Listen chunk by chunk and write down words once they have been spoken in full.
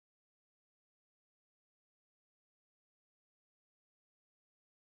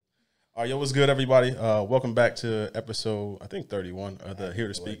All right, yo, what's good, everybody? Welcome back to episode, I think, 31 of the Here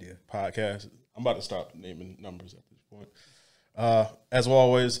to Speak podcast. I'm about to start naming numbers at this point. As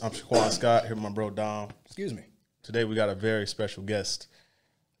always, I'm Shaquan Scott, here with my bro Dom. Excuse me. Today we got a very special guest,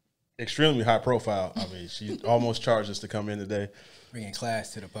 extremely high profile. I mean, she almost charged us to come in today. Bringing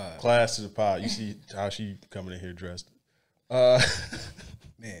class to the pod. Class to the pod. You see how she coming in here dressed.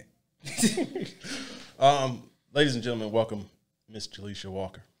 Man. Ladies and gentlemen, welcome Miss Jaleisha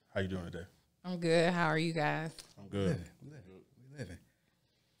Walker. How you doing today? I'm good. How are you guys? I'm good. We living.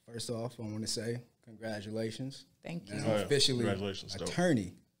 First off, I want to say congratulations. Thank you. Now officially Congratulations, dope.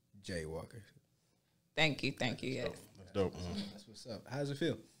 attorney Jay Walker. Thank you. Yes. That's dope. That's what's up. How does it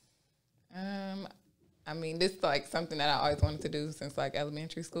feel? I mean, this is like something that I always wanted to do since like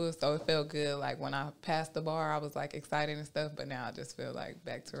elementary school. So it felt good. Like when I passed the bar, I was like excited and stuff. But now I just feel like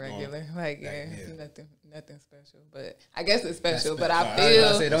back to regular. Like nothing special. But I guess it's special. But I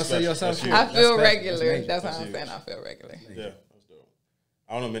feel Don't say yourself. I feel regular. That's what I'm saying. I feel regular. Yeah, that's dope.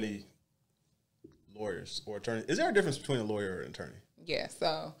 I don't know many lawyers or attorneys. Is there a difference between a lawyer and an attorney? Yeah.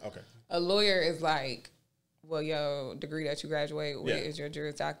 So Okay. a lawyer is like, well, your degree that you graduate with Yeah. is your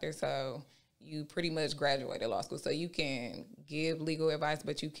Juris Doctor. So you pretty much graduated law school. So you can give legal advice,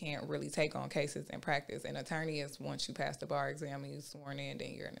 but you can't really take on cases in practice. An attorney is once you pass the bar exam and you're sworn in,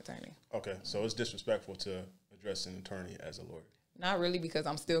 then you're an attorney. Okay, so it's disrespectful to address an attorney as a lawyer. Not really, because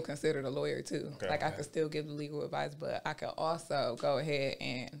I'm still considered a lawyer too. Okay. Like I could still give the legal advice, but I could also go ahead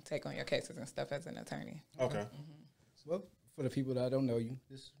and take on your cases and stuff as an attorney. Okay. Well, for the people that don't know you,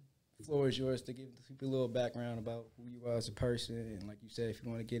 this floor is yours to give people a little background about who you are as a person. And like you said, if you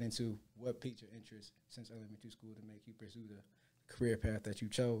want to get into what piqued your interest since elementary school to make you pursue the career path that you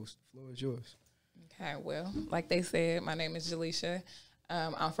chose, the floor is yours. Okay, well, like they said, my name is Jaleisha.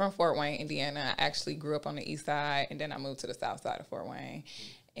 I'm from Fort Wayne, Indiana. I actually grew up on the east side, and then I moved to the south side of Fort Wayne.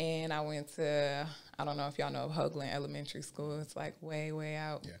 And I went to, I don't know if y'all know of Hoagland Elementary School. It's like way, way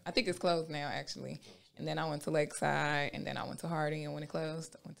out. Yeah. I think it's closed now, actually. And then I went to Lakeside, and then I went to Harding, and when it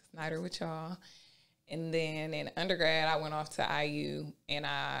closed, I went to Snyder with y'all. And then in undergrad, I went off to IU, and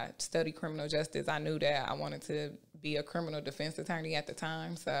I studied criminal justice. I knew that I wanted to be a criminal defense attorney at the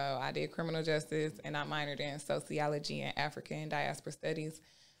time, so I did criminal justice, and I minored in sociology and African diaspora studies.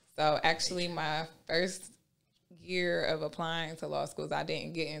 So actually, my first year of applying to law schools, I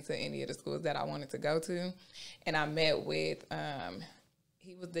didn't get into any of the schools that I wanted to go to, and I met with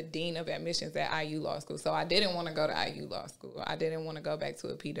he was the dean of admissions at IU Law School. So I didn't want to go to IU Law School. I didn't want to go back to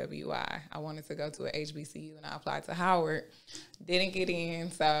a PWI. I wanted to go to a HBCU, and I applied to Howard. Didn't get in,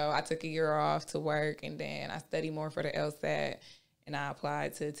 so I took a year off to work, and then I studied more for the LSAT, and I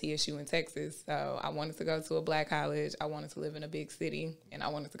applied to TSU in Texas. So I wanted to go to a black college. I wanted to live in a big city, and I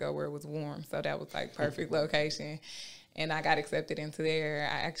wanted to go where it was warm. So that was like perfect location. And I got accepted into there.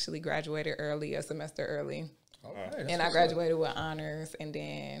 I actually graduated early, a semester early. Okay, And I graduated with honors, and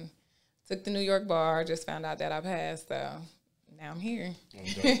then took the New York bar. Just found out that I passed, so now I'm here.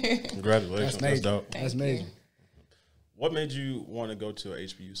 Congratulations. That's dope. That's Thank amazing. you. What made you want to go to a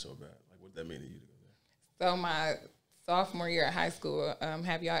HBU so bad? Like, what did that mean to you to go there? So my sophomore year at high school,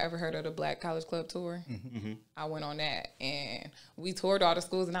 have y'all ever heard of the Black College Club tour? Mm-hmm. I went on that, and we toured all the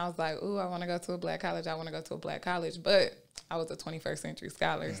schools, and I was like, ooh, I want to go to a black college. I want to go to a black college, but I was a 21st century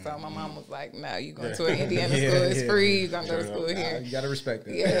scholar, so my mom was like, no, you going to an Indiana school, it's free, you're going to go to school here. You got to respect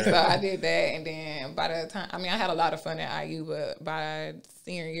it. Yeah, so I did that, and then by the time, I mean, I had a lot of fun at IU, but by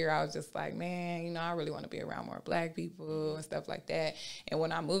senior year, I was just like, man, you know, I really want to be around more black people and stuff like that. And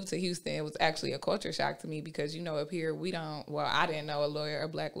when I moved to Houston, it was actually a culture shock to me because, you know, up here, I didn't know a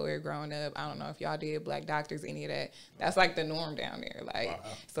black lawyer growing up. I don't know if y'all did, black doctors, any of that. That's like the norm down there. Like,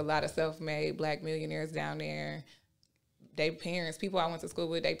 It's a lot of self-made black millionaires down there. Their parents, people I went to school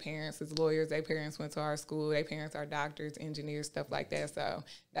with, their parents is lawyers, their parents went to our school, their parents are doctors, engineers, stuff like that. So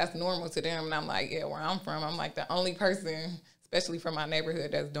that's normal to them. And I'm like, yeah, where I'm from, I'm like the only person, especially from my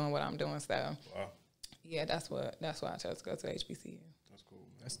neighborhood, that's doing what I'm doing. So yeah, that's why I chose to go to HBCU. That's cool.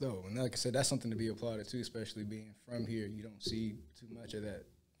 That's dope. And like I said, that's something to be applauded too, especially being from here. You don't see too much of that.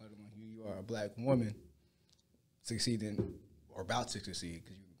 Let alone you are a black woman succeeding or about to succeed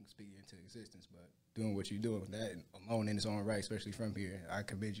because you can speak it into existence, but doing what you're doing, that alone in its own right, especially from here, I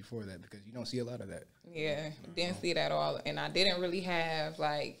commend you for that because you don't see a lot of that. Yeah, didn't see it at all. And I didn't really have,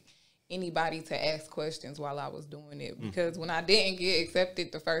 like, anybody to ask questions while I was doing it because when I didn't get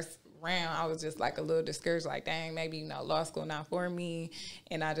accepted the first round, I was just, like, a little discouraged, like, dang, maybe, you know, law school not for me.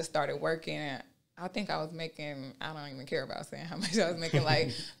 And I just started working. I think I was making, I don't even care about saying how much I was making, like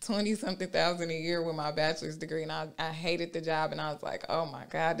 20-something thousand a year with my bachelor's degree. And I hated the job. And I was like, oh my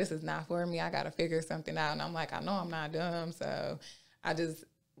God, this is not for me. I got to figure something out. And I'm like, I know I'm not dumb. So I just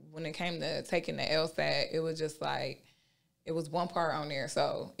when it came to taking the LSAT, it was just like, it was one part on there.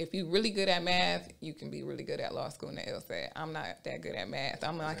 So if you're really good at math, you can be really good at law school in the LSAT. I'm not that good at math.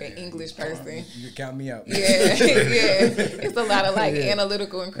 I'm like an English person. You can count me out. Yeah, yeah. It's a lot of like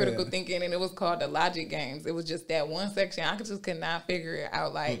analytical and critical thinking, and it was called the logic games. It was just that one section. I could not figure it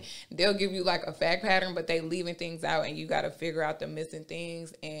out. Like they'll give you like a fact pattern, but they leaving things out, and you got to figure out the missing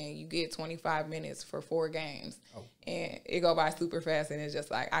things. And you get 25 minutes for 4 games. Oh. And it go by super fast, and it's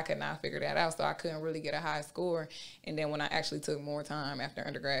just like I could not figure that out, so I couldn't really get a high score. And then when I actually took more time after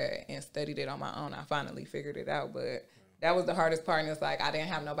undergrad and studied it on my own, I finally figured it out. But that was the hardest part, and it's like I didn't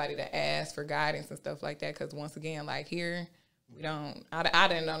have nobody to ask for guidance and stuff like that, because once again, like here, we don't. I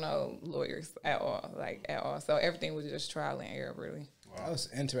didn't know no lawyers at all, like at all. So everything was just trial and error, really. Wow. That was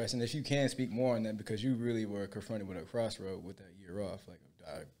interesting. If you can speak more on that, because you really were confronted with a crossroad with that year off. Like,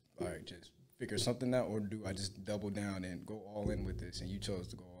 all right, just figure something out, or do I just double down and go all in with this? And you chose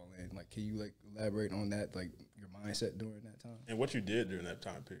to go all in. Like, can you like elaborate on that, like your mindset during that time and what you did during that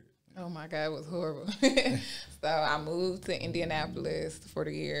time period? Oh my God, it was horrible. So I moved to Indianapolis for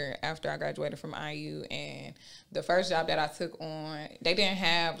the year after I graduated from IU, and the first job that I took on, they didn't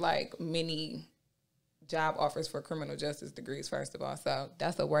have like many job offers for criminal justice degrees, first of all. So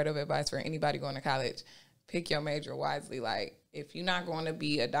that's a word of advice for anybody going to college. Pick your major wisely. Like, if you're not going to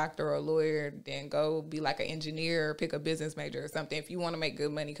be a doctor or a lawyer, then go be like an engineer or pick a business major or something if you want to make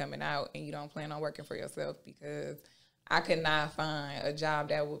good money coming out and you don't plan on working for yourself, because I could not find a job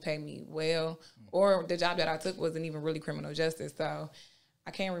that would pay me well, or the job that I took wasn't even really criminal justice. So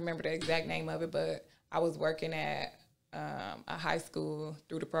I can't remember the exact name of it, but I was working at a high school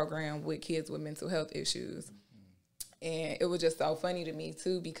through the program with kids with mental health issues. And it was just so funny to me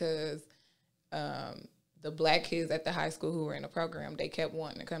too, because the black kids at the high school who were in the program, they kept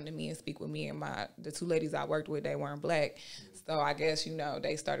wanting to come to me and speak with me, and the 2 ladies I worked with, they weren't black. So I guess,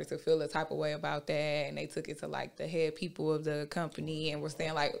 they started to feel a type of way about that, and they took it to like the head people of the company and were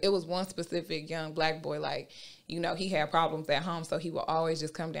saying like, it was one specific young black boy, like, he had problems at home, so he would always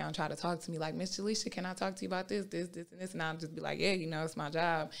just come down and try to talk to me like, Miss Jaleisha, can I talk to you about this, and this? And I'd just be like, yeah, it's my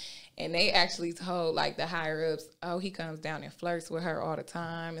job. And they actually told like the higher ups, oh, he comes down and flirts with her all the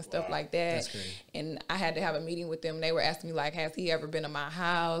time and stuff like that. That's crazy. And I had to have a meeting with them. They were asking me like, has he ever been to my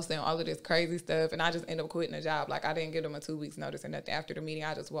house and all of this crazy stuff? And I just ended up quitting the job. Like, I didn't give them a 2 weeks notice or nothing. After the meeting,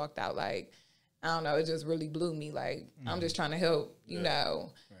 I just walked out like, I don't know, it just really blew me. Like, I'm just trying to help,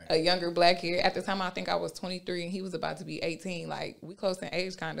 a younger black kid. At the time, I think I was 23 and he was about to be 18. Like, we close in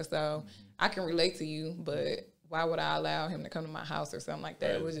age kind of, so I can relate to you, but why would I allow him to come to my house or something like that?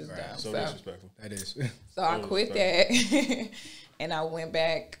 Right. It was just dumb. So disrespectful. That is. So I quit that and I went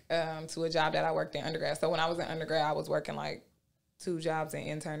back to a job that I worked in undergrad. So when I was in undergrad, I was working like 2 jobs and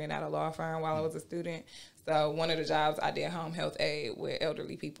interning at a law firm while I was a student. So one of the jobs I did home health aid with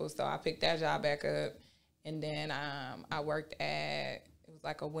elderly people. So I picked that job back up. And then I worked at, it was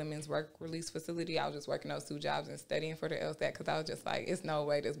like a women's work release facility. I was just working those 2 jobs and studying for the LSAT, because I was just like, it's no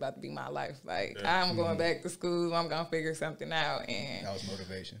way this is about to be my life. Like, I'm going back to school. I'm going to figure something out. And that was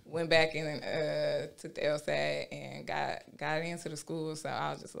motivation. Went back and took the LSAT and got into the school. So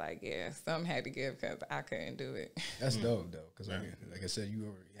I was just like, yeah, something had to give, because I couldn't do it. That's dope, though, because like I said,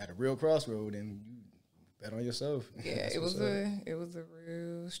 you had a real crossroad and you bet on yourself. Yeah, it was a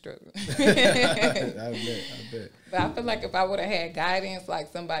real struggle. I bet. But I feel like if I would have had guidance,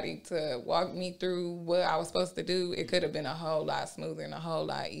 like somebody to walk me through what I was supposed to do, it could have been a whole lot smoother and a whole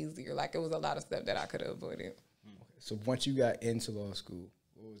lot easier. Like, it was a lot of stuff that I could have avoided. So once you got into law school,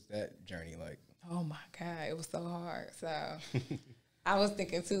 what was that journey like? Oh my God, it was so hard. So I was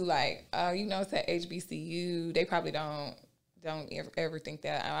thinking too, like, it's at HBCU. They probably don't ever think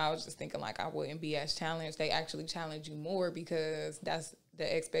that. I was just thinking like I wouldn't be as challenged. They actually challenge you more, because that's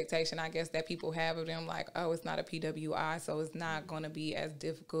the expectation, I guess, that people have of them. Like, oh, it's not a PWI, so it's not going to be as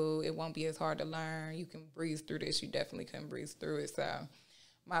difficult. It won't be as hard to learn. You can breeze through this. You definitely can breeze through it. So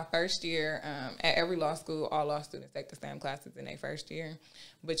my first year, at every law school, all law students take the same classes in their first year.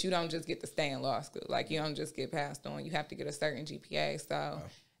 But you don't just get to stay in law school. Like, you don't just get passed on. You have to get a certain GPA. So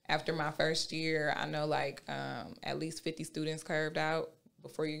after my first year, I know like at least 50 students curved out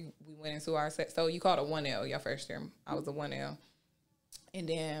before we went into our set. So you called a 1L your first year. I was a 1L. And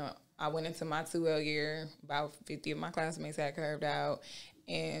then I went into my 2L year. About 50 of my classmates had curved out.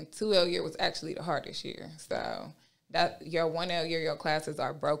 And 2L year was actually the hardest year. So that your 1L year, your classes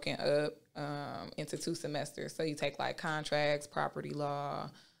are broken up into 2 semesters. So you take like contracts, property law,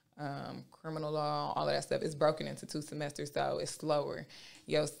 criminal law, all of that stuff is broken into 2 semesters, so it's slower.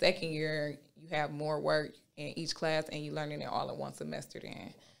 Your second year, you have more work in each class, and you learning it all in 1 semester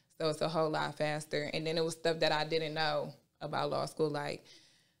then. So it's a whole lot faster. And then it was stuff that I didn't know about law school, like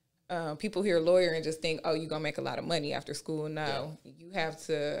people hear lawyer and just think, oh, you're going to make a lot of money after school. No, you have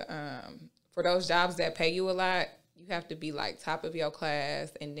to, for those jobs that pay you a lot, you have to be like top of your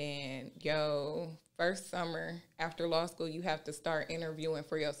class. And then, first summer after law school, you have to start interviewing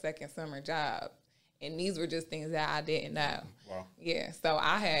for your second summer job. And these were just things that I didn't know. Wow. Yeah. So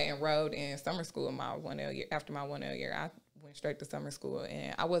I had enrolled in summer school in my 1L year. After my 1L year, I went straight to summer school.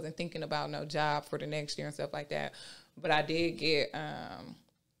 And I wasn't thinking about no job for the next year and stuff like that. But I did get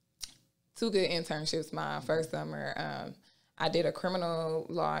 2 good internships my first summer. I did a criminal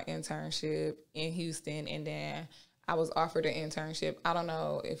law internship in Houston, and then I was offered an internship. I don't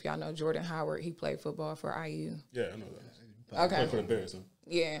know if y'all know Jordan Howard. He played football for IU. Yeah, I know that. Okay. Played for the Bears, huh?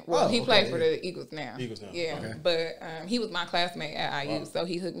 Yeah, well, he played for the Eagles now. Eagles now. Yeah, okay. But he was my classmate at IU, so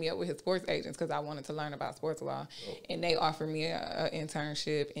he hooked me up with his sports agents because I wanted to learn about sports law. And they offered me an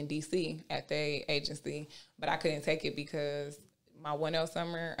internship in D.C. at their agency, but I couldn't take it because my 1L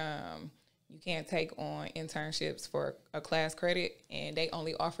summer, you can't take on internships for a class credit, and they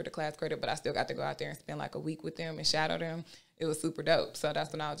only offered a class credit, but I still got to go out there and spend like a week with them and shadow them. It was super dope. So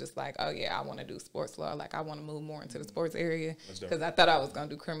that's when I was just like, oh, yeah, I want to do sports law. Like, I want to move more into the sports area because I thought I was going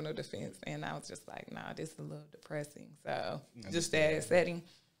to do criminal defense. And I was just like, nah, this is a little depressing. So just that setting.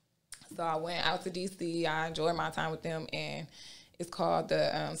 So I went out to D.C. I enjoyed my time with them. And it's called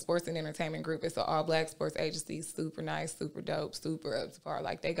the Sports and Entertainment Group. It's an all-black sports agency. Super nice, super dope, super up to par.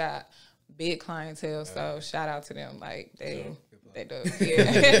 Like, they got big clientele. So shout out to them. Like, they dope.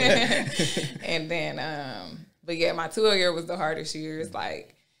 Yeah. And then... but yeah, my 2L year was the hardest year. It's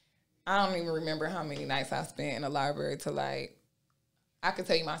like, I don't even remember how many nights I spent in the library to like, I could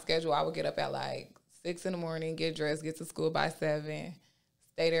tell you my schedule. I would get up at like 6 in the morning, get dressed, get to school by 7,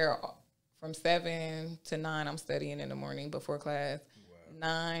 stay there from 7 to 9. I'm studying in the morning before class.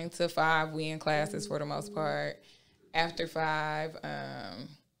 Wow. 9 to 5, we in classes for the most part. After 5,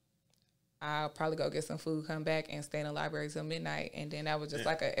 I'll probably go get some food, come back, and stay in the library till midnight. And then that was just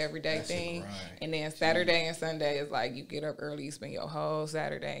like an everyday thing. And then Saturday and Sunday is like you get up early, you spend your whole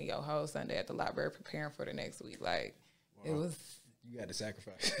Saturday and your whole Sunday at the library preparing for the next week. Like, it was... You got to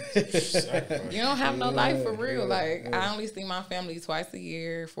sacrifice. You don't have no life for real. Like, I only see my family twice a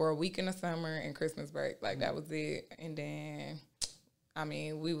year for a week in the summer and Christmas break. Like, that was it. And then... I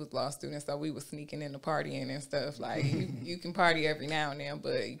mean, we was law students, so we was sneaking in the partying and stuff. Like, you can party every now and then,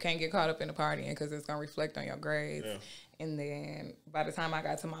 but you can't get caught up in the partying because it's going to reflect on your grades. Yeah. And then by the time I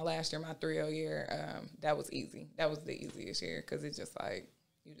got to my last year, my 3L year, that was easy. That was the easiest year because it's just like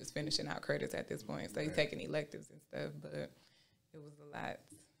you just finishing out credits at this point. So you're taking electives and stuff, but it was a lot.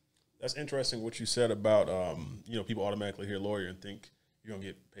 That's interesting what you said about, people automatically hear lawyer and think you're going to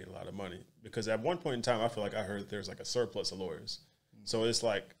get paid a lot of money. Because at one point in time, I feel like I heard there's like a surplus of lawyers. So it's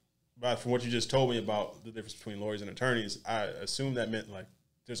like, from what you just told me about the difference between lawyers and attorneys, I assume that meant like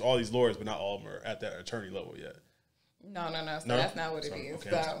there's all these lawyers, but not all of them are at that attorney level yet. No. So that's not what it is. Okay,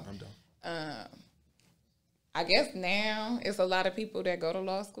 so I'm done. I guess now it's a lot of people that go to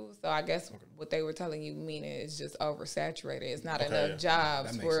law school. So I guess what they were telling you meaning is just oversaturated. It's not enough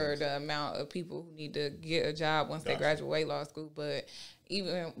jobs for the amount of people who need to get a job once they graduate law school. But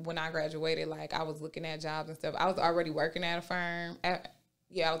even when I graduated, like I was looking at jobs and stuff. I was already working at a firm. I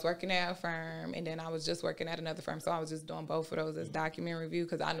was working at a firm, and then I was just working at another firm. So I was just doing both of those as document review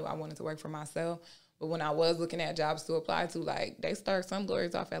because I knew I wanted to work for myself. But when I was looking at jobs to apply to, like they start some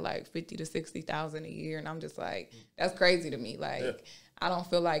lawyers off at like $50,000 to $60,000 a year, and I'm just like, that's crazy to me. Like, I don't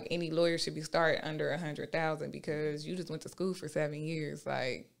feel like any lawyer should be started under $100,000 because you just went to school for 7 years.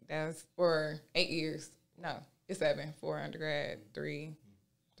 Like or 8 years. No, it's 7 for undergrad, 3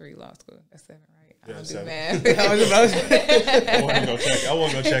 law school. That's 7, right? I don't do math. I was about to say. I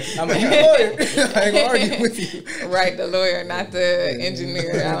want to go check it. I'm a lawyer. I ain't gonna argue with you. Right, the lawyer, not the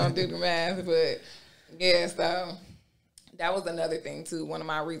engineer. I don't do the math, but yeah, so that was another thing too. One of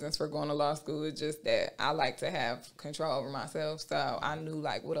my reasons for going to law school is just that I like to have control over myself. So I knew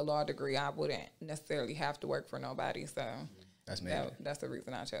like with a law degree, I wouldn't necessarily have to work for nobody. So that's the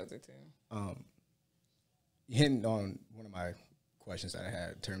reason I chose it too. Hitting on one of my questions that I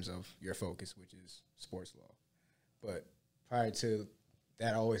had in terms of your focus, which is sports law. But prior to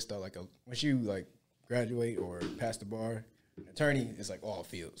that, I always thought like once you like graduate or pass the bar, an attorney is like all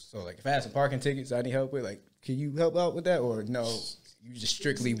fields. So like if I had some parking tickets I need help with, like can you help out with that, or no, you just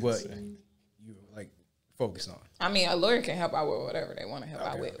strictly what you like focus on? I mean, a lawyer can help out with whatever they want to help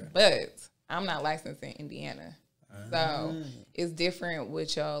out with, but I'm not licensed in Indiana. So it's different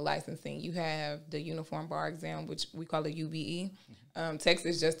with your licensing. You have the Uniform Bar Exam, which we call a UBE.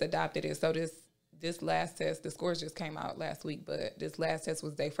 Texas just adopted it. So this last test, the scores just came out last week, but this last test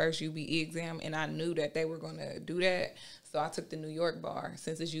was their first UBE exam, and I knew that they were going to do that. So I took the New York bar.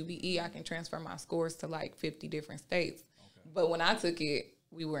 Since it's UBE, I can transfer my scores to like 50 different states. Okay. But when I took it,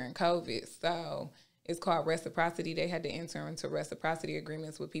 we were in COVID. So it's called reciprocity. They had to enter into reciprocity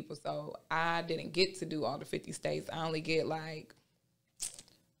agreements with people. So I didn't get to do all the 50 states. I only get like,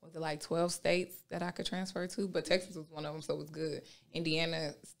 was it like 12 states that I could transfer to? But Texas was one of them, so it was good.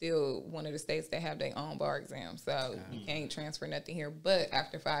 Indiana still one of the states that have their own bar exam. So you can't transfer nothing here. But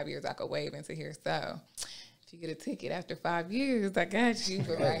after 5 years, I could waive into here. So if you get a ticket after 5 years, I got you.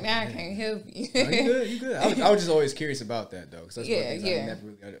 But right now, I can't help you. No, you good, you good. I was just always curious about that, though. Because that's one thing I never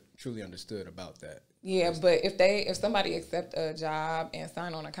really truly understood about that. Yeah, but if somebody accept a job and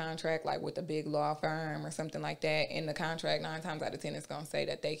sign on a contract like with a big law firm or something like that, in the contract 9 times out of 10 it's gonna say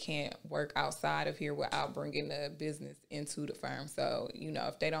that they can't work outside of here without bringing the business into the firm. So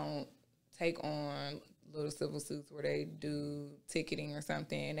if they don't take on little civil suits where they do ticketing or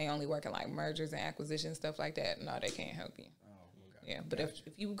something, and they only work in like mergers and acquisitions, stuff like that, no, they can't help you. Oh, okay. Yeah, but if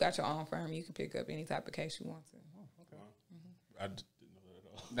you got your own firm, you can pick up any type of case you want to. Oh, okay. Mm-hmm. I didn't know that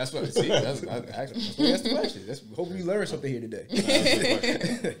at all. That's what. See, that's the question. Hopefully, you learned something here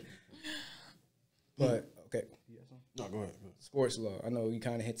today. But okay. No, go ahead. Sports law. I know you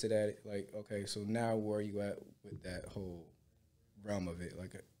kind of hinted at it. Like, okay, so now where are you at with that whole realm of it?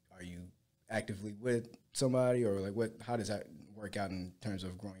 Like, are you actively with somebody, or like what? How does that work out in terms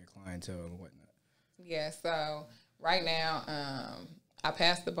of growing your clientele and whatnot? Yeah. So right now, I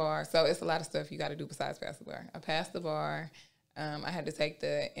passed the bar. So it's a lot of stuff you got to do besides pass the bar. I passed the bar. I had to take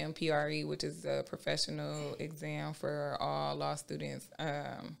the MPRE, which is a professional exam for all law students.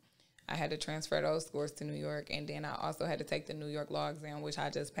 I had to transfer those scores to New York, and then I also had to take the New York law exam, which I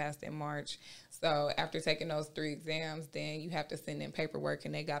just passed in March. So after taking those 3 exams, then you have to send in paperwork,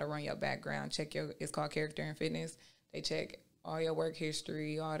 and they got to run your background, check it's called character and fitness. They check all your work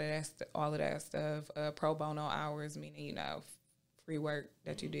history, all of that stuff, pro bono hours, meaning, free work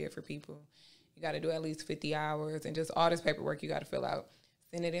that you did for people. You got to do at least 50 hours, and just all this paperwork you got to fill out.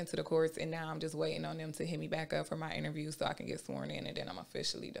 Send it into the courts, and now I'm just waiting on them to hit me back up for my interview so I can get sworn in, and then I'm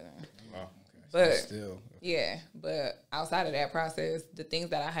officially done. Wow. Okay. But outside of that process, the things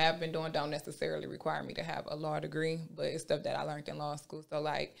that I have been doing don't necessarily require me to have a law degree, but it's stuff that I learned in law school. So,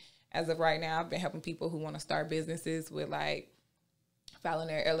 like, as of right now, I've been helping people who want to start businesses with, like, filing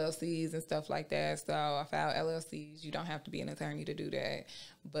their LLCs and stuff like that. So I filed LLCs. You don't have to be an attorney to do that.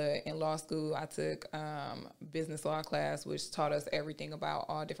 But in law school, I took business law class, which taught us everything about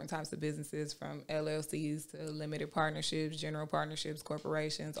all different types of businesses, from LLCs to limited partnerships, general partnerships,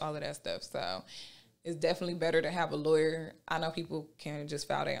 corporations, all of that stuff. So it's definitely better to have a lawyer. I know people can just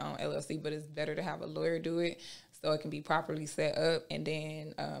file their own LLC, but it's better to have a lawyer do it, so it can be properly set up, and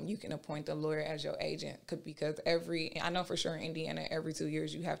then you can appoint the lawyer as your agent. Because I know for sure in Indiana, every 2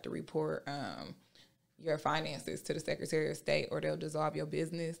 years you have to report your finances to the Secretary of State, or they'll dissolve your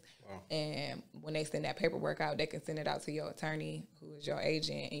business. Wow. And when they send that paperwork out, they can send it out to your attorney, who is your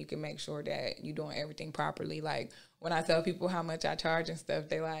agent, and you can make sure that you're doing everything properly. Like, when I tell people how much I charge and stuff,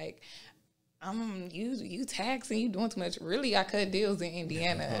 they like, you taxing, you doing too much. Really, I cut deals in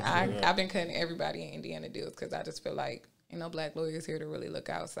Indiana. I've been cutting everybody in Indiana deals, because I just feel like black lawyers here to really look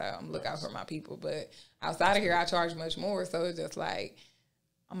out. So I'm look out for my people. But outside of here, I charge much more. So it's just like,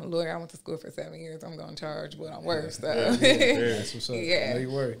 I'm a lawyer. I went to school for 7 years. I'm going to charge what I'm worth. So that's what's up. Yeah. I know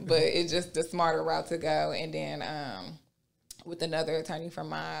you worry. But it's just the smarter route to go. And then with another attorney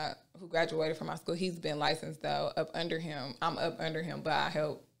who graduated from my school, he's been licensed though. Up under him, I'm up under him, but I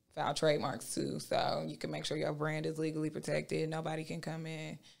help file trademarks too, so you can make sure your brand is legally protected. Nobody can come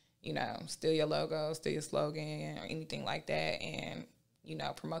in, steal your logo, steal your slogan, or anything like that, and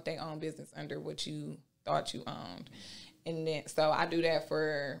promote their own business under what you thought you owned. And then, so I do that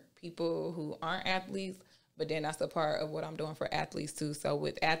for people who aren't athletes, but then that's a part of what I'm doing for athletes too. So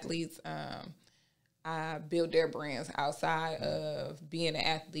with athletes, I build their brands outside of being an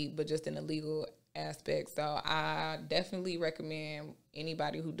athlete, but just in a legal aspect. So I definitely recommend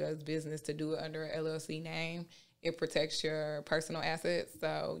anybody who does business to do it under an LLC name. It protects your personal assets.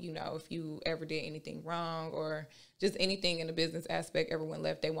 So, if you ever did anything wrong, or just anything in the business aspect ever went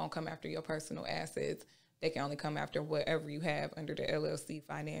left, they won't come after your personal assets. They can only come after whatever you have under the LLC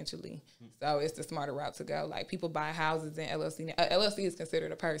financially. So it's the smarter route to go. Like, people buy houses in LLC. LLC is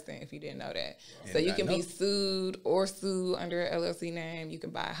considered a person, if you didn't know that. Yeah, so you can be sued or sue under an LLC name. You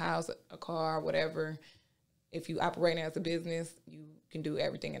can buy a house, a car, whatever. If you operate as a business, you can do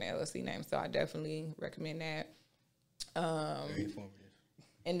everything in an LLC name. So I definitely recommend that. Very informative.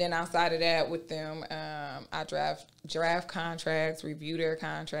 And then outside of that, with them, I draft contracts, review their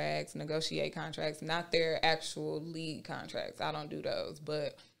contracts, negotiate contracts, not their actual league contracts. I don't do those,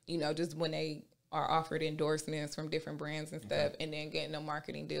 but just when they are offered endorsements from different brands and stuff, and then getting a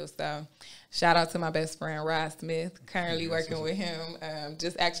marketing deal. So, shout out to my best friend Rod Smith. Currently working with him.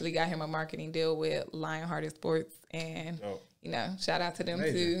 Just actually got him a marketing deal with Lionhearted Sports, and shout out to them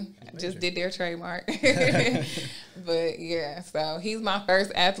too. Just did their trademark. But yeah, so he's my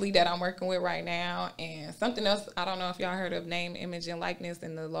first athlete that I'm working with right now. And something else, I don't know if y'all heard of name, image, and likeness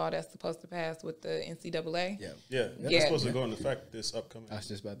and the law that's supposed to pass with the NCAA. Yeah. That's supposed to go into effect this upcoming. I was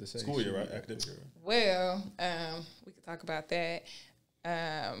just about to say school year, right? Academic year. Well, we could talk about that.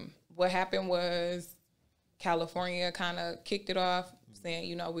 What happened was California kind of kicked it off,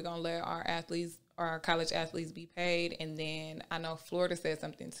 saying, we're gonna let our college athletes be paid. And then I know Florida said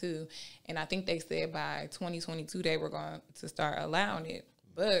something too. And I think they said by 2022 they were going to start allowing it.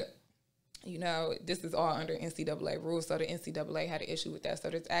 But, this is all under NCAA rules. So the NCAA had an issue with that. So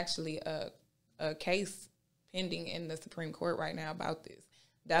there's actually a case pending in the Supreme Court right now about this.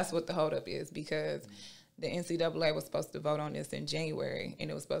 That's what the holdup is, because the NCAA was supposed to vote on this in January and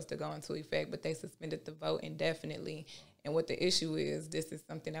it was supposed to go into effect, but they suspended the vote indefinitely. And what the issue is, this is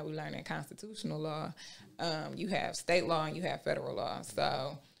something that we learn in constitutional law. You have state law and you have federal law.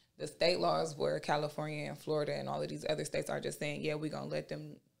 So the state laws where California and Florida and all of these other states are just saying, yeah, we're going to let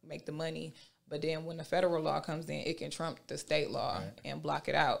them make the money. But then when the federal law comes in, it can trump the state law and block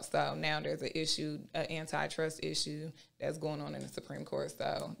it out. So now there's an antitrust issue that's going on in the Supreme Court.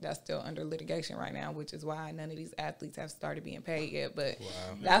 So that's still under litigation right now, which is why none of these athletes have started being paid yet. But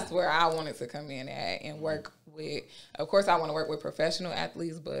that's where I wanted to come in at and work with. Of course, I want to work with professional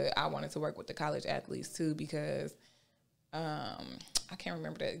athletes, but I wanted to work with the college athletes too, because I can't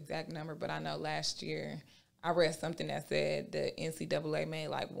remember the exact number, but I know last year I read something that said the NCAA made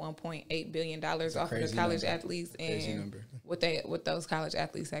like $1.8 billion off of the college athletes, and what those college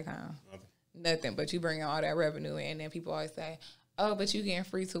athletes take home? Nothing. But you bring in all that revenue, and then people always say, "Oh, but you getting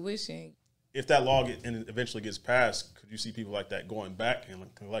free tuition." If that law eventually gets passed, could you see people like that going back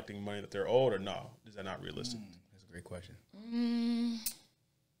and collecting money that they're owed, or no? Is that not realistic? That's a great question.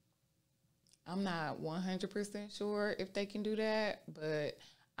 I'm not 100% sure if they can do that, but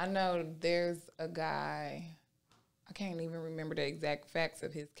I know there's a guy, I can't even remember the exact facts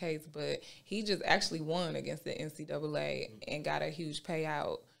of his case, but he just actually won against the NCAA and got a huge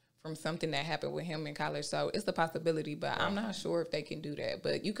payout from something that happened with him in college. So it's a possibility, but I'm not sure if they can do that.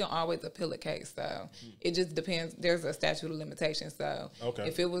 But you can always appeal a case. So it just depends. There's a statute of limitations. So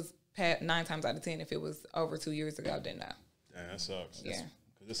if it was 9 times out of 10, if it was over 2 years ago, then no. Damn, that sucks. Yeah.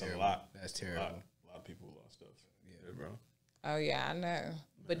 Because it's a lot. That's terrible. A lot of people lost stuff. Yeah, bro. Oh, yeah, I know.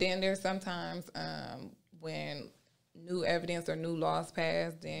 But then there's sometimes when new evidence or new laws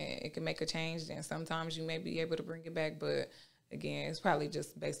pass, then it can make a change. Then sometimes you may be able to bring it back. But, again, it's probably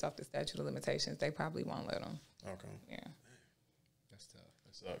just based off the statute of limitations. They probably won't let them. Okay. Yeah. That's tough.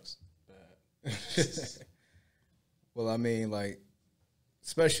 That sucks. Bad. Well, I mean, like,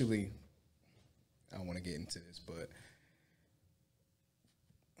 especially, I don't want to get into this, but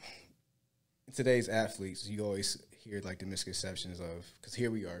today's athletes, you always hear like the misconceptions of, because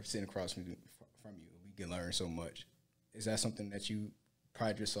here we are sitting across from you, we can learn so much. Is that something that you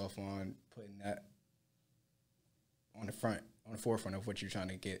pride yourself on, putting that on the forefront of what you're trying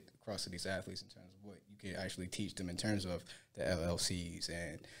to get across to these athletes in terms of what you can actually teach them in terms of the LLCs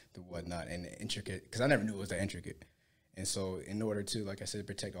and the whatnot and the intricate, because I never knew it was that intricate. And so in order to, like I said,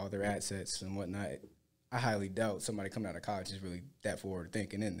 protect all their assets and whatnot, I highly doubt somebody coming out of college is really that forward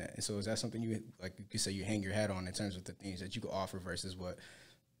thinking in that. And so is that something you, like you could say, you hang your hat on in terms of the things that you could offer versus what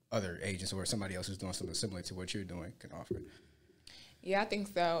other agents or somebody else who's doing something similar to what you're doing can offer? Yeah, I think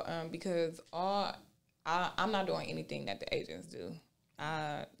so, because I'm not doing anything that the agents do.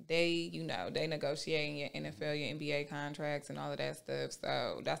 They negotiate your NFL, your NBA contracts and all of that stuff.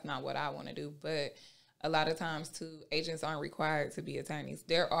 So that's not what I want to do. But a lot of times, too, agents aren't required to be attorneys.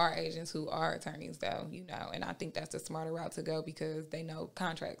 There are agents who are attorneys, though, and I think that's a smarter route to go because they know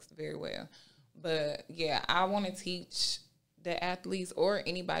contracts very well. But, yeah, I want to teach the athletes or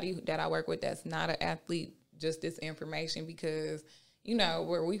anybody that I work with that's not an athlete just this information because,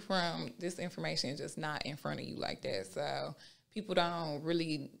 where we from, this information is just not in front of you like that. So people don't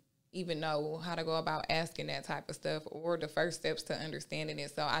really even know how to go about asking that type of stuff or the first steps to understanding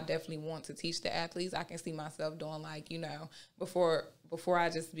it. So I definitely want to teach the athletes. I can see myself doing before I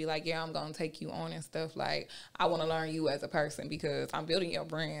just be like, yeah, I'm going to take you on and stuff. Like, I want to learn you as a person because I'm building your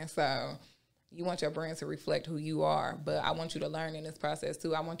brand. So you want your brand to reflect who you are. But I want you to learn in this process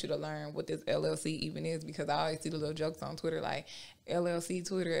too. I want you to learn what this LLC even is, because I always see the little jokes on Twitter like LLC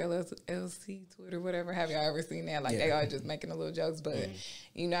Twitter, LLC Twitter, whatever. Have y'all ever seen that? Like they are just making the little jokes, but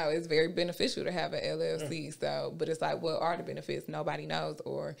you know, it's very beneficial to have an LLC. So, but it's like, what are the benefits? Nobody knows.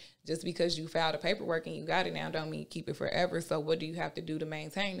 Or just because you filed the paperwork and you got it now, don't mean you keep it forever. So what do you have to do to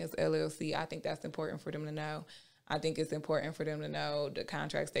maintain this LLC? I think that's important for them to know. I think it's important for them to know the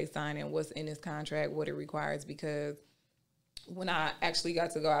contracts they sign and what's in this contract, what it requires, because when I actually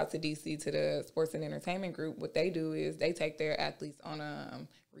got to go out to DC to the sports and entertainment group, what they do is they take their athletes on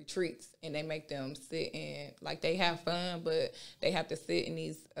retreats, and they make them sit in, like, they have fun, but they have to sit in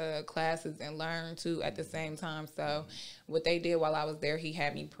these classes and learn too at the same time. So what they did while I was there, he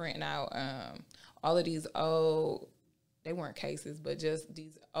had me printing out all of these old, they weren't cases, but just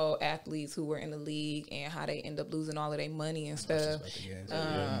these old athletes who were in the league and how they end up losing all of their money and stuff.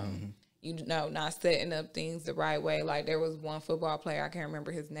 You know, not setting up things the right way. Like, there was one football player, I can't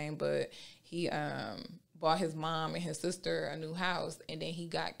remember his name, but he bought his mom and his sister a new house, and then he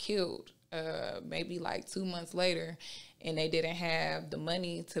got killed maybe like 2 months later, and they didn't have the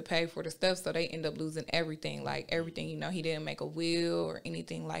money to pay for the stuff, so they end up losing everything. Like, everything, you know, he didn't make a will or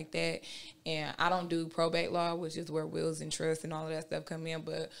anything like that. And I don't do probate law, which is where wills and trusts and all of that stuff come in,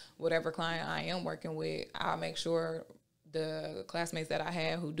 but whatever client I am working with, I'll make sure the classmates that I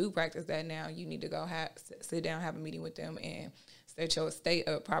have who do practice that now, you need to go sit down, have a meeting with them, and set your estate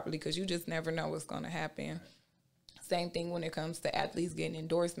up properly, because you just never know what's going to happen. Same thing when it comes to athletes getting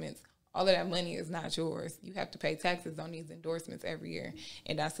endorsements. All of that money is not yours. You have to pay taxes on these endorsements every year,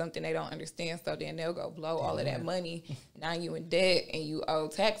 and that's something they don't understand. So then they'll go blow all of that money. Now you in debt, and you owe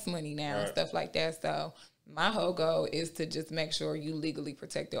tax money now and stuff like that. So my whole goal is to just make sure you legally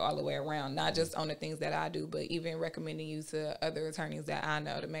protect it all the way around, not just on the things that I do, but even recommending you to other attorneys that I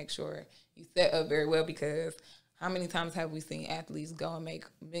know to make sure you set up very well, because how many times have we seen athletes go and make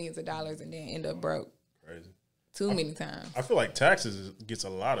millions of dollars and then end up broke? Crazy. Too many times. I feel like taxes gets a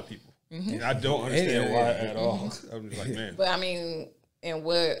lot of people. And I don't understand why at all. I'm just like, man. But I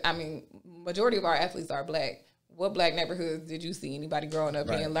mean, majority of our athletes are black. What black neighborhoods did you see anybody growing up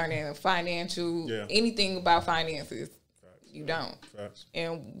in learning financial, anything about finances? Facts. You don't. Facts.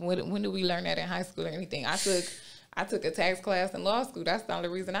 And when do we learn that in high school or anything? I took a tax class in law school. That's the only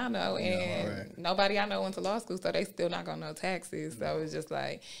reason I know. And nobody I know went to law school, so they still not going to know taxes. So it's just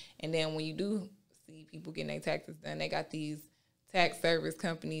like, and then when you do see people getting their taxes done, they got these tax service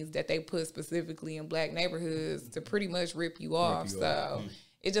companies that they put specifically in black neighborhoods to pretty much rip you off. So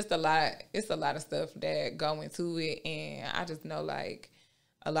it's just a lot. It's a lot of stuff that go into it. And I just know, like,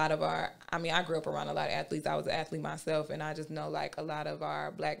 a lot of I grew up around a lot of athletes. I was an athlete myself, and I just know, like, a lot of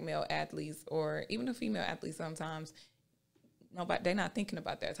our black male athletes, or even the female athletes sometimes, they're not thinking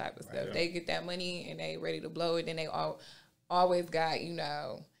about that type of stuff. They get that money and they ready to blow it, and they always got, you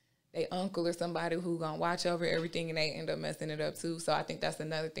know, they uncle or somebody who gonna watch over everything, and they end up messing it up too. So I think that's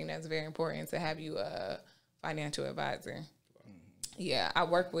another thing that's very important, to have you a financial advisor. Yeah, I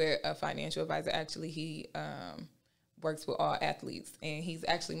work with a financial advisor. Actually, he works with all athletes, and he's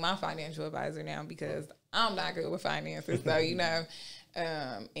actually my financial advisor now, because I'm not good with finances. So, you know,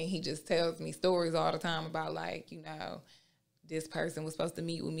 and he just tells me stories all the time about, like, you know, this person was supposed to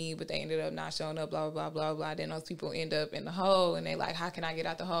meet with me, but they ended up not showing up, blah, blah, blah, blah. Then those people end up in the hole, and they like, how can I get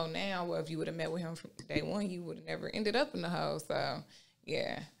out the hole now? Well, if you would have met with him from day one, you would have never ended up in the hole. So,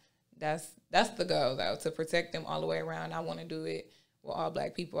 yeah, that's the goal, though, to protect them all the way around. I want to do it with all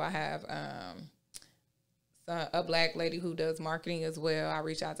black people. I have a black lady who does marketing as well. I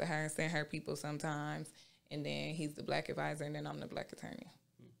reach out to her and send her people sometimes, and then he's the black advisor, and then I'm the black attorney.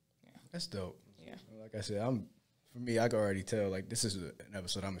 Yeah. That's dope. Yeah. Like I said, for me, I can already tell, like, this is an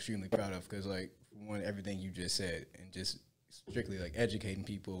episode I'm extremely proud of, because, like, for one, everything you just said, and just strictly, like, educating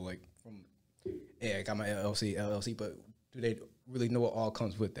people, like, from, yeah, I got my LLC, but do they really know what all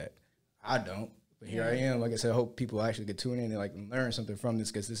comes with that? I don't. But here I am. Like I said, I hope people actually get tune in and, like, learn something from this,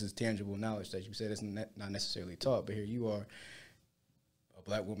 because this is tangible knowledge that you said it's not necessarily taught. But here you are, a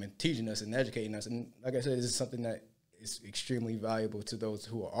black woman, teaching us and educating us. And like I said, this is something that is extremely valuable to those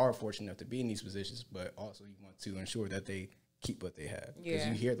who are fortunate enough to be in these positions, but also you want to ensure that they keep what they have. Because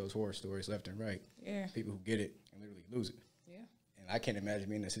you hear those horror stories left and right. Yeah. People who get it and literally lose it. Yeah. And I can't imagine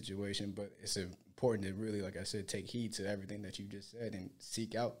being in that situation, but it's important to really, like I said, take heed to everything that you just said and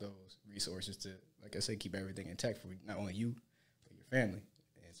seek out those resources to, like I said, keep everything intact for not only you, but your family.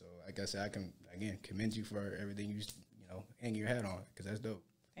 And so, like I said, I can, again, commend you for everything you know, hang your hat on, because that's dope.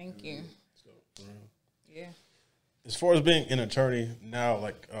 Thank you. Yeah. As far as being an attorney now,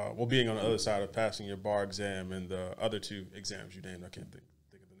 like, being on the other side of passing your bar exam and the other two exams you named, I can't think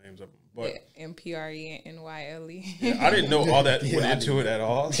of the names of them. But MPRENYLE. Yeah, I didn't know all that went into it at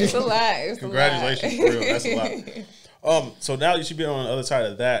all. It's a lot. Congratulations, for real. That's a lot. So now you should be on the other side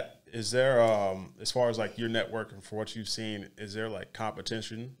of that. Is there, as far as like your networking for what you've seen, is there like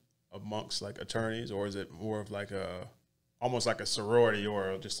competition amongst like attorneys, or is it more of like almost like a sorority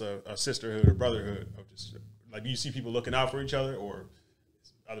or just a sisterhood or brotherhood of just like, do you see people looking out for each other, or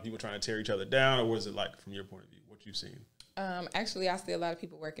other people trying to tear each other down, or what is it like from your point of view, what you've seen? Actually, I see a lot of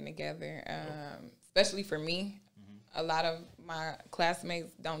people working together, especially for me. A lot of my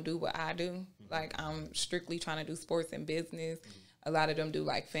classmates don't do what I do. Like, I'm strictly trying to do sports and business. A lot of them do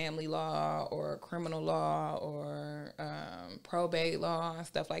like family law or criminal law or probate law and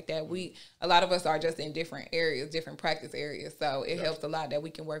stuff like that. A lot of us are just in different areas, different practice areas. So it helps a lot that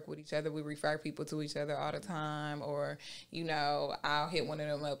we can work with each other. We refer people to each other all the time. Or, you know, I'll hit one of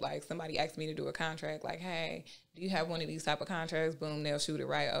them up, like somebody asked me to do a contract, like, hey, do you have one of these type of contracts? Boom, they'll shoot it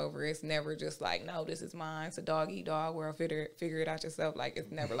right over. It's never just like, no, this is mine. It's a dog-eat-dog world. Figure it out yourself. Like,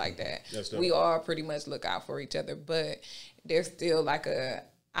 it's never like that. We all pretty much look out for each other. But there's still like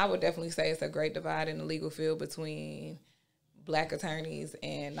I would definitely say it's a great divide in the legal field between Black attorneys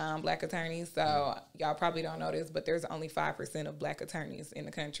and non-Black attorneys. So y'all probably don't know this, but there's only 5% of Black attorneys in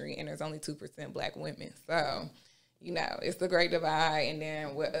the country, and there's only 2% Black women. So, you know, it's a great divide. And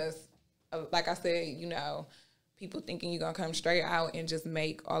then with us, like I said, you know, people thinking you're going to come straight out and just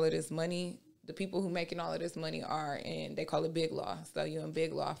make all of this money. The people who making all of this money are in, they call it big law. So you're in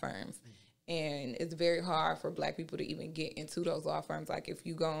big law firms. And it's very hard for Black people to even get into those law firms. Like, if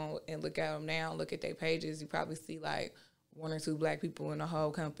you go and look at them now, look at their pages, you probably see like 1 or 2 Black people in the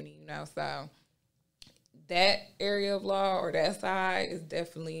whole company, you know. So that area of law or that side is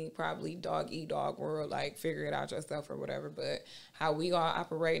definitely probably dog-eat-dog world, like figure it out yourself or whatever. But how we all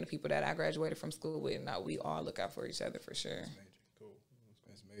operate and the people that I graduated from school with, no, we all look out for each other for sure. That's major. Cool.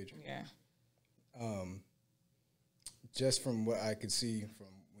 That's major. Yeah. Just from what I could see from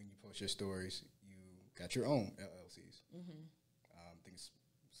when you post your stories, you got your own LLCs. I think it's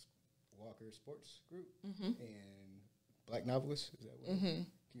Walker Sports Group and Black Novelists. Is that what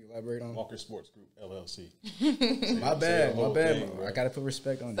Can you elaborate on Walker Sports Group, LLC. My bad. Right? I got to put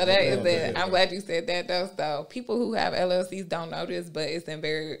respect on that. So that is it. I'm glad you said that, though. So people who have LLCs don't know this, but it's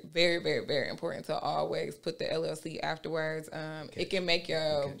very, very, very, very important to always put the LLC afterwards. It can make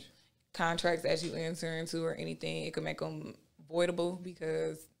your contracts as you enter into or anything, it can make them voidable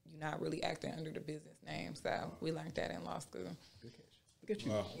because you're not really acting under the business name. So we learned that in law school. Good catch. Look at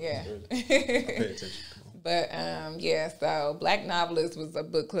you. Wow, yeah. I pay attention. But yeah, so Black Novelist was a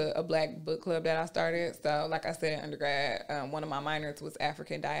book club, a Black book club that I started. So like I said, in undergrad, one of my minors was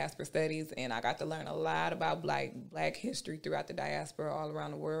African Diaspora Studies, and I got to learn a lot about Black history throughout the diaspora all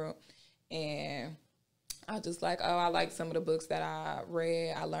around the world. And I was just like, oh, I like some of the books that I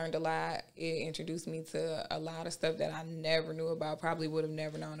read. I learned a lot. It introduced me to a lot of stuff that I never knew about, probably would have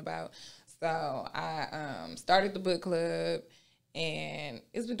never known about. So I started the book club, and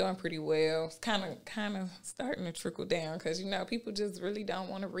it's been doing pretty well. It's kind of starting to trickle down because, you know, people just really don't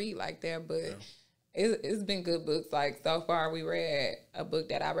want to read like that. But it's been good books. Like, so far we read a book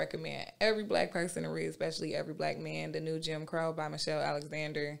that I recommend every Black person to read, especially every Black man, The New Jim Crow by Michelle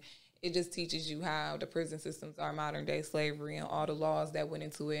Alexander. It just teaches you how the prison systems are modern day slavery and all the laws that went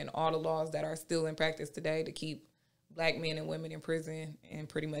into it and all the laws that are still in practice today to keep Black men and women in prison and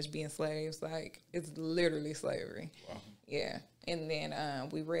pretty much being slaves. Like, it's literally slavery. Wow. Yeah. And then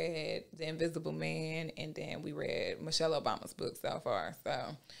we read The Invisible Man, and then we read Michelle Obama's book so far.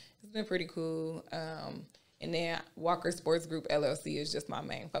 So it's been pretty cool. And then Walker Sports Group LLC is just my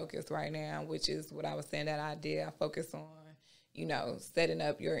main focus right now, which is what I was saying that I did. I focus on, you know, setting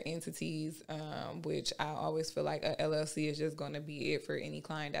up your entities, which I always feel like a LLC is just going to be it for any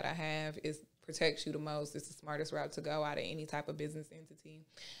client that I have. It protects you the most. It's the smartest route to go out of any type of business entity.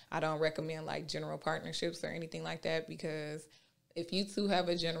 I don't recommend like general partnerships or anything like that, because if you two have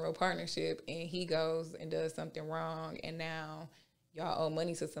a general partnership and he goes and does something wrong and now y'all owe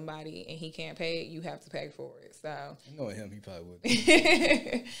money to somebody and he can't pay it, you have to pay for it. So knowing him, he probably would.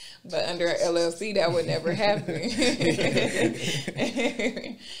 But under an LLC, that would never happen.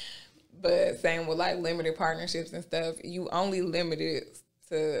 But same with like limited partnerships and stuff, you only limited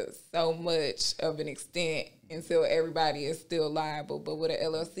to so much of an extent until everybody is still liable. But with an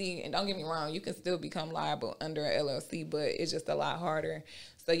LLC, and don't get me wrong, you can still become liable under an LLC, but it's just a lot harder.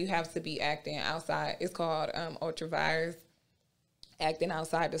 So you have to be acting outside. It's called ultra vires, acting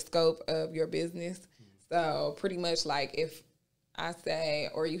outside the scope of your business. So pretty much like if I say,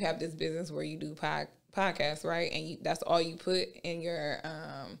 or you have this business where you do podcasts, right? And that's all you put in your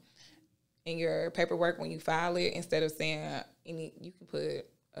paperwork when you file it, instead of saying you can put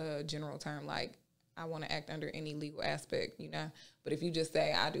a general term, like I want to act under any legal aspect, you know. But if you just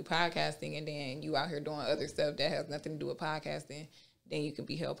say I do podcasting and then you out here doing other stuff that has nothing to do with podcasting, then you can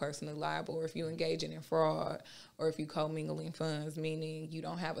be held personally liable. Or if you engaging in fraud, or if you commingling funds, meaning you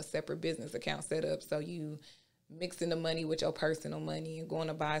don't have a separate business account set up, so you mixing the money with your personal money and going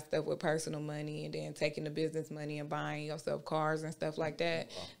to buy stuff with personal money and then taking the business money and buying yourself cars and stuff like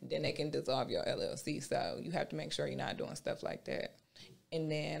that, then they can dissolve your LLC. So you have to make sure you're not doing stuff like that. And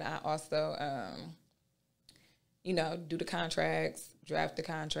then I also, do the contracts, draft the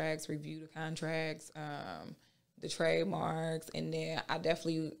contracts, review the contracts, the trademarks. And then I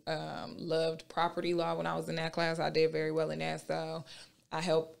definitely loved property law when I was in that class. I did very well in that. So I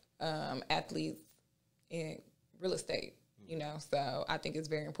help athletes in real estate, so I think it's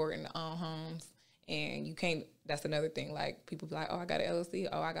very important to own homes. And you can't, that's another thing, like people be like, oh, I got an LLC,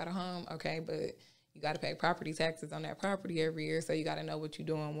 oh, I got a home, okay, but you got to pay property taxes on that property every year, so you got to know what you're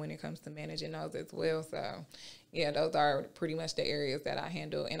doing when it comes to managing those as well. So yeah, those are pretty much the areas that I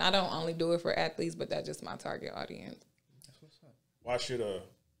handle, and I don't only do it for athletes, but that's just my target audience. That's what's up. Why should a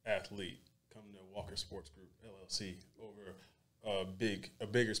athlete come to Walker Sports Group LLC over a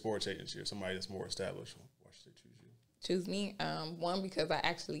bigger sports agency or somebody that's more established? Why should they choose you? Choose me? One, because I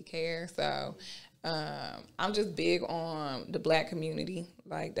actually care. So I'm just big on the Black community,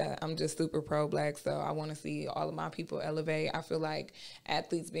 like that. I'm just super pro-Black, so I want to see all of my people elevate. I feel like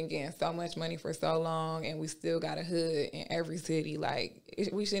athletes been getting so much money for so long, and we still got a hood in every city. Like,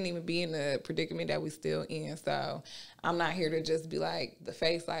 we shouldn't even be in the predicament that we still in. So I'm not here to just be like the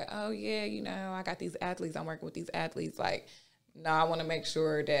face, like, oh yeah, I got these athletes, I'm working with these athletes. Like, no, I want to make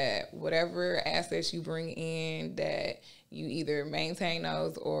sure that whatever assets you bring in, that you either maintain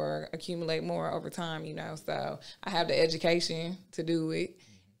those or accumulate more over time, So I have the education to do it.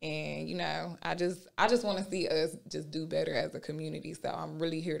 And, I just want to see us just do better as a community. So I'm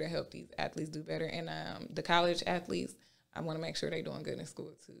really here to help these athletes do better. And the college athletes, I want to make sure they're doing good in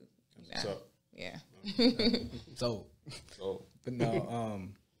school too. So, yeah. So, but no,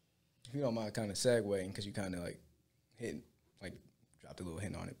 if you don't mind kind of segueing, because you kind of dropped a little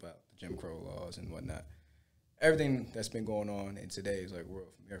hint on it about the Jim Crow laws and whatnot. Everything that's been going on in today's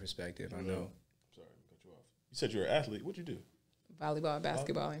world, from your perspective, I know. Sorry, I cut you off. You said you were an athlete. What'd you do? Volleyball,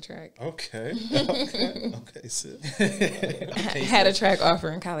 basketball, and track. Okay. Okay, sis. I had a track offer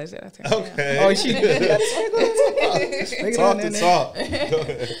in college that I turned down. Okay. Oh, she did. Talk the talk. Go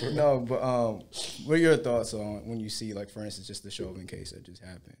ahead. No, but what are your thoughts on when you see, for instance, just the Chauvin case that just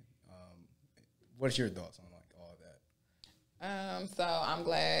happened? What's your thoughts on all that? So I'm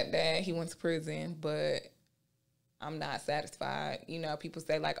glad that he went to prison, but I'm not satisfied. People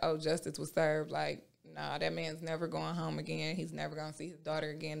say oh, justice was served. Nah, that man's never going home again. He's never going to see his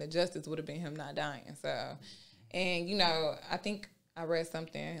daughter again. The justice would have been him not dying. So, and I think I read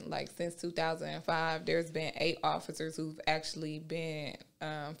something since 2005, there's been 8 officers who've actually been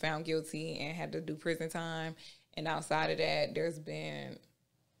found guilty and had to do prison time. And outside of that, there's been,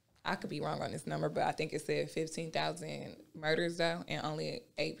 I could be wrong on this number, but I think it said 15,000 murders though, and only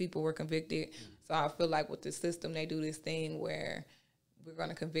 8 people were convicted. So I feel like with the system, they do this thing where we're going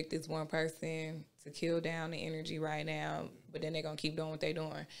to convict this one person to kill down the energy right now, but then they're going to keep doing what they're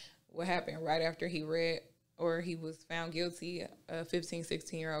doing. What happened right after he was found guilty, a 15,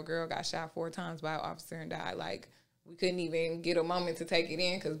 16-year-old girl got shot 4 times by an officer and died. We couldn't even get a moment to take it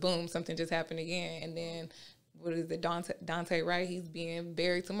in because, boom, something just happened again. And then, what is it, Dante Wright, he's being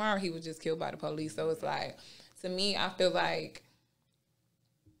buried tomorrow. He was just killed by the police. So it's to me, I feel like,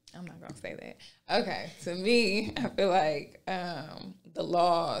 I'm not going to say that. Okay, to me, I feel like the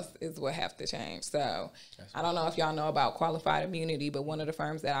laws is what have to change. So I don't know if y'all know about qualified immunity, but one of the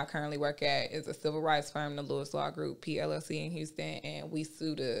firms that I currently work at is a civil rights firm, the Lewis Law Group, PLLC in Houston, and we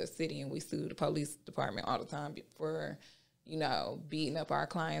sue the city and we sue the police department all the time for, beating up our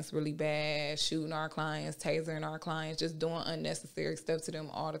clients really bad, shooting our clients, tasering our clients, just doing unnecessary stuff to them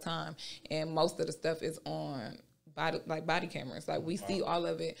all the time. And most of the stuff is on body cameras. We see all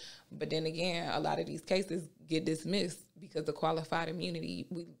of it, but then again, a lot of these cases get dismissed because of qualified immunity.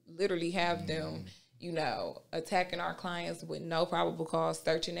 We literally have them, attacking our clients with no probable cause,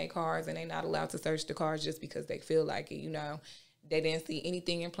 searching their cars, and they're not allowed to search the cars just because they feel like it. They didn't see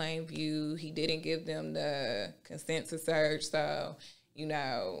anything in plain view. He didn't give them the consent to search, so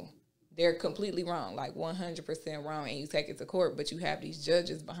they're completely wrong, 100% wrong, and you take it to court, but you have these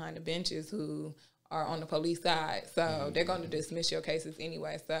judges behind the benches who are on the police side. So they're going to dismiss your cases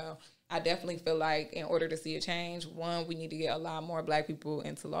anyway. So I definitely feel like in order to see a change, one, we need to get a lot more Black people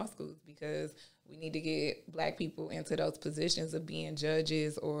into law schools because we need to get Black people into those positions of being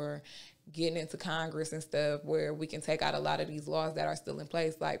judges or getting into Congress and stuff where we can take out a lot of these laws that are still in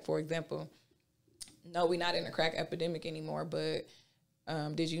place. Like, for example, no, we're not in a crack epidemic anymore, but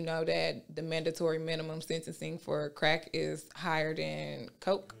did you know that the mandatory minimum sentencing for crack is higher than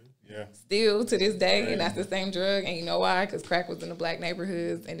coke? Yeah. Still to this day, and that's the same drug. And you know why? Because crack was in the black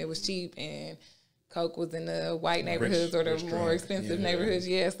neighborhoods and it was cheap, and coke was in the white neighborhoods or the more expensive neighborhoods.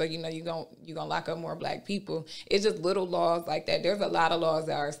 Yeah, so you know you're gonna lock up more black people. It's just little laws like that. There's a lot of laws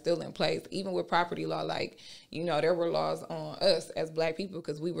that are still in place, even with property law. Like, you know, there were laws on us as black people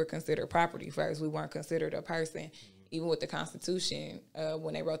because we were considered property first. We weren't considered a person. Even with the Constitution,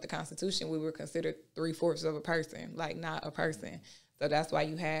 when they wrote the Constitution, we were considered 3/4 of a person, like not a person. So that's why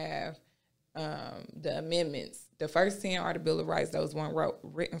you have the amendments. The first 10 are the Bill of Rights. Those weren't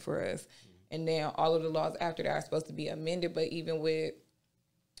written for us. And then all of the laws after that are supposed to be amended. But even with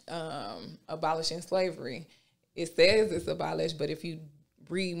abolishing slavery, it says it's abolished. But if you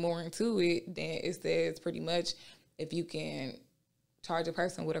read more into it, then it says pretty much if you can charge a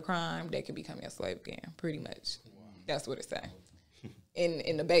person with a crime, they can become your slave again, pretty much. Wow. That's what it says.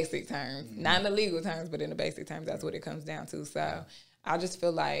 In the basic terms. Not in the legal terms, but in the basic terms, that's what it comes down to. So I just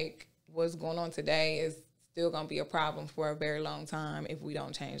feel like what's going on today is still going to be a problem for a very long time if we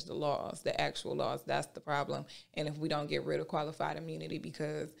don't change the laws, the actual laws. That's the problem. And if we don't get rid of qualified immunity,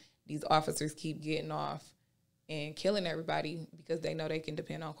 because these officers keep getting off and killing everybody because they know they can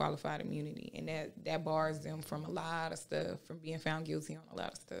depend on qualified immunity. And that bars them from a lot of stuff, from being found guilty on a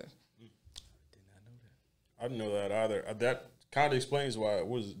lot of stuff. I didn't know that either. That kind of explains why it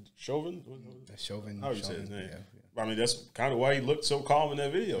was Chauvin. Chauvin. How would you say his name? Yeah. I mean, that's kind of why he looked so calm in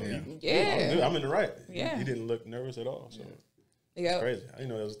that video. Yeah. I'm in the right. Yeah. He didn't look nervous at all. So it's crazy. I didn't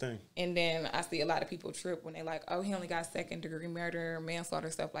know that was a thing. And then I see a lot of people trip when they like, oh, he only got second-degree murder,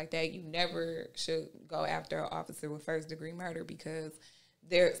 manslaughter, stuff like that. You never should go after an officer with first-degree murder because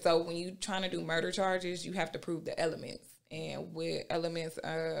so when you're trying to do murder charges, you have to prove the elements. And with elements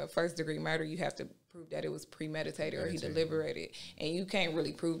of first-degree murder, you have to prove that it was premeditated or he deliberated. And you can't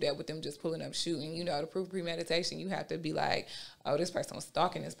really prove that with them just pulling up shooting. You know, to prove premeditation, you have to be like, oh, this person was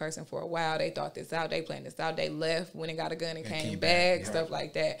stalking this person for a while. They thought this out. They planned this out. They left, went and got a gun and came back, stuff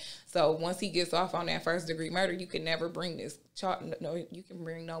like that. So once he gets off on that first-degree murder, you can never bring this no, you can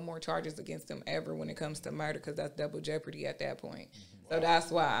bring no more charges against him ever when it comes to murder because that's double jeopardy at that point. So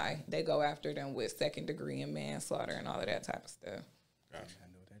that's why they go after them with second degree and manslaughter and all of that type of stuff. Gotcha. I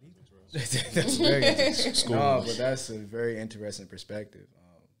know that either. That's very interesting. No, but that's a very interesting perspective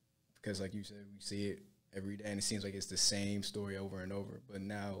because, like you said, we see it every day, and it seems like it's the same story over and over. But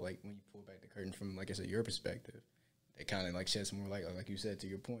now, like when you pull back the curtain from, like I said, your perspective, they kind of like shed some more light. Like you said, to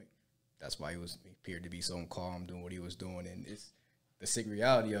your point, that's why he appeared to be so calm doing what he was doing, and it's the sick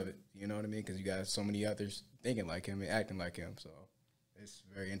reality of it. You know what I mean? Because you got so many others thinking like him and acting like him. So it's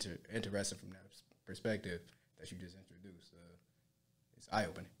very interesting from that perspective that you just introduced. It's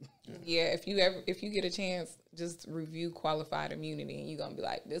eye-opening. Yeah, if you get a chance, just review qualified immunity, and you're gonna be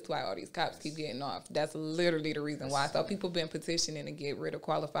like, "This is why all these cops keep getting off." That's literally the reason why. So people been petitioning to get rid of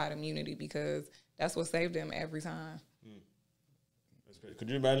qualified immunity because that's what saved them every time. That's great. Could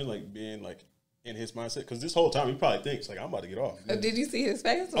you imagine like being like in his mindset? Because this whole time he probably thinks like I'm about to get off. Did you see his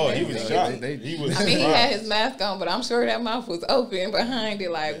face? Oh, he was shocked. He was. I mean, he had his mask on, but I'm sure that mouth was open behind it.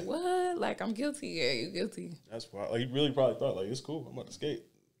 Like, what? Like, I'm guilty. Yeah, you're guilty. That's why. Like, he really probably thought like it's cool. I'm about to skate.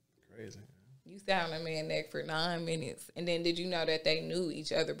 Crazy. You sat on a man's neck for 9 minutes, and then did you know that they knew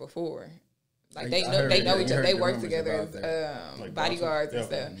each other before? Like they know each other. They work together as like bodyguards and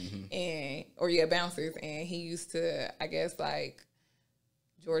stuff, and bouncers. And he used to, I guess, like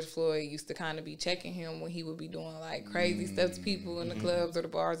George Floyd used to kind of be checking him when he would be doing like crazy stuff to people in the clubs or the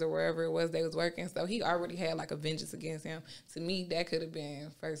bars or wherever it was they was working. So he already had like a vengeance against him. To me, that could have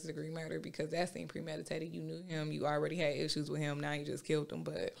been first degree murder because that seemed premeditated. You knew him. You already had issues with him. Now you just killed him.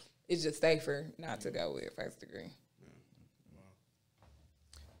 But it's just safer not to go with first degree.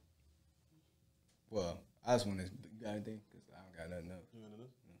 Well, I just want to, you got anything? Because I don't got nothing else.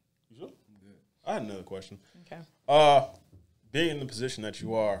 You sure? I'm good. I had another question. Okay. Being in the position that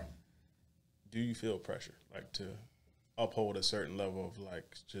you are, do you feel pressure, like to uphold a certain level of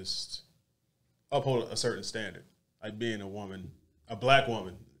like just uphold a certain standard, like being a woman, a black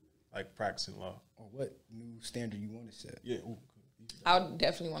woman, like practicing law? Or what new standard you want to set? Yeah. I would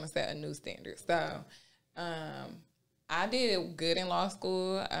definitely want to set a new standard. So, I did good in law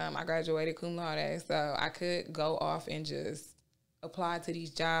school. I graduated cum laude, so I could go off and just apply to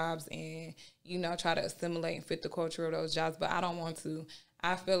these jobs and, you know, try to assimilate and fit the culture of those jobs, but I don't want to.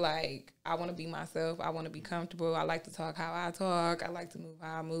 I feel like I want to be myself. I want to be comfortable. I like to talk how I talk. I like to move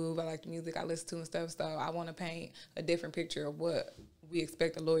how I move. I like the music I listen to and stuff. So I want to paint a different picture of what we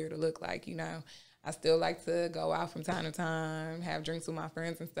expect a lawyer to look like, you know. I still like to go out from time to time, have drinks with my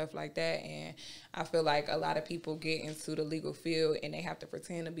friends and stuff like that. And I feel like a lot of people get into the legal field and they have to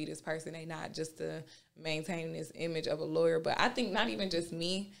pretend to be this person. They not just to maintain this image of a lawyer. But I think not even just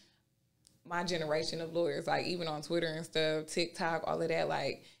me, my generation of lawyers, like even on Twitter and stuff, TikTok, all of that,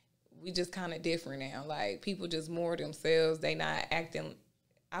 like we just kind of different now. Like people just more themselves. They not acting.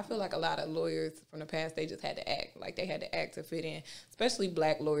 I feel like a lot of lawyers from the past, they just had to act. Like they had to act to fit in, especially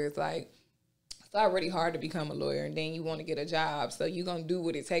black lawyers. Like it's already hard to become a lawyer and then you want to get a job. So you're going to do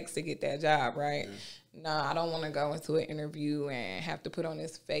what it takes to get that job, right? Yeah. No, I don't want to go into an interview and have to put on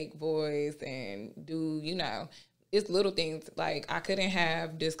this fake voice and do, you know, it's little things. Like I couldn't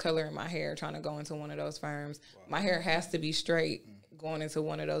have this color in my hair trying to go into one of those firms. Wow. My hair has to be straight going into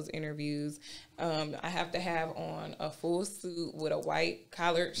one of those interviews. I have to have on a full suit with a white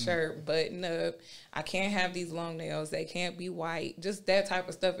collared shirt, button up. I can't have these long nails. They can't be white. Just that type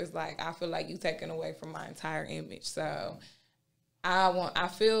of stuff is like, I feel like you taking away from my entire image. So I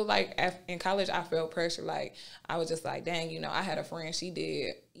feel like in college, I felt pressure. Like I was just like, dang, you know, I had a friend, she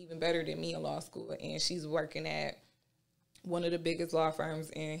did even better than me in law school. And she's working at one of the biggest law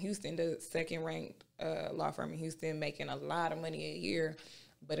firms in Houston, the second ranked law firm in Houston, making a lot of money a year.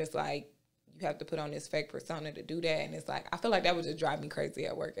 But it's like, you have to put on this fake persona to do that. And it's like, I feel like that would just drive me crazy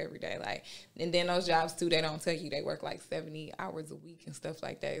at work every day. Like, and then those jobs too, they don't tell you they work like 70 hours a week and stuff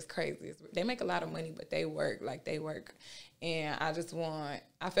like that. It's crazy. They make a lot of money, but they work. And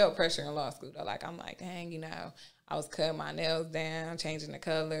I felt pressure in law school though. Like, I'm like, dang, you know, I was cutting my nails down, changing the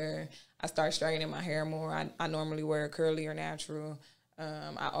color. I started straightening my hair more. I normally wear curly or natural.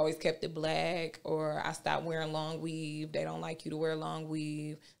 I always kept it black, or I stopped wearing long weave. They don't like you to wear long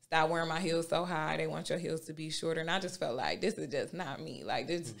weave. Stop wearing my heels so high. They want your heels to be shorter. And I just felt like this is just not me. Like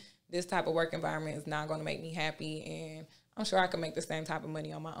this type of work environment is not going to make me happy. And I'm sure I could make the same type of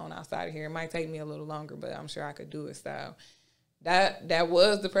money on my own outside of here. It might take me a little longer, but I'm sure I could do it. So that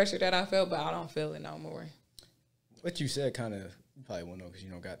was the pressure that I felt, but I don't feel it no more. What you said kind of, you probably won't know because you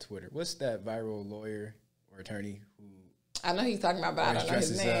don't got Twitter. What's that viral lawyer or attorney who I know he's talking about, but I don't know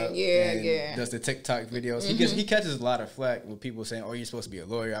his name. Yeah. Does the TikTok videos. Mm-hmm. He catches a lot of flack with people saying, oh, you're supposed to be a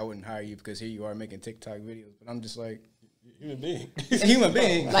lawyer. I wouldn't hire you because here you are making TikTok videos. But I'm just like, human being. He's a human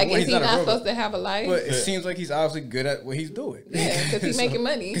being. Like, is he not supposed to have a life? But it seems like he's obviously good at what he's doing. Yeah, because he's making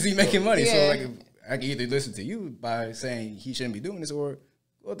money. Because he's making money. Yeah. So, like, I can either listen to you by saying he shouldn't be doing this or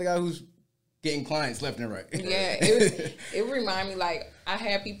the guy who's getting clients left and right. Yeah, it reminded me, like, I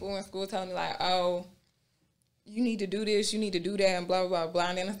had people in school telling me, like, oh, you need to do this, you need to do that, and blah, blah, blah.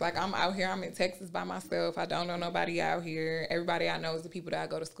 And then it's like, I'm out here, I'm in Texas by myself. I don't know nobody out here. Everybody I know is the people that I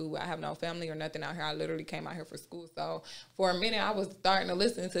go to school with. I have no family or nothing out here. I literally came out here for school. So for a minute, I was starting to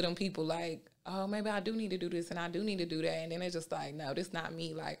listen to them people like, oh, maybe I do need to do this and I do need to do that. And then it's just like, no, this not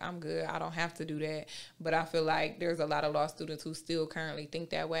me. Like, I'm good. I don't have to do that. But I feel like there's a lot of law students who still currently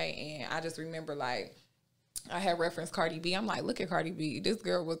think that way. And I just remember, like, I had referenced Cardi B. I'm like, look at Cardi B. This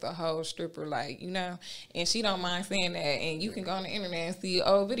girl was a whole stripper, like, you know, and she don't mind saying that. And you can go on the internet and see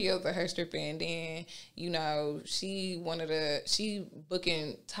old videos of her stripping. And then, you know, she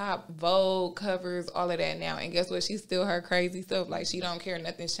booking top Vogue covers, all of that now. And guess what? She's still her crazy self. Like, she don't care.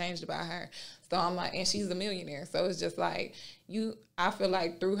 Nothing's changed about her. So I'm like, and she's a millionaire. So it's just like, I feel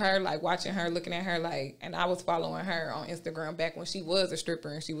like through her, like watching her, looking at her, like, and I was following her on Instagram back when she was a stripper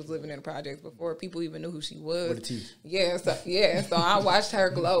and she was living in the projects before people even knew who she was. What a tease. Yeah, so I watched her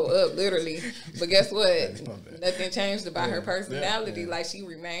glow up, literally. But guess what? Nothing changed about her personality. Yeah. Like, she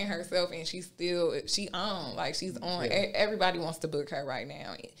remained herself and she's on. Like, she's on. Yeah. Everybody wants to book her right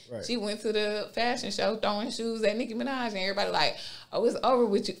now. Right. She went to the fashion show throwing shoes at Nicki Minaj and everybody like, oh, it's over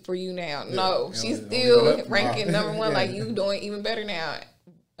with you for you now. Yeah. No, she's still ranking number one. Like, you doing even better now.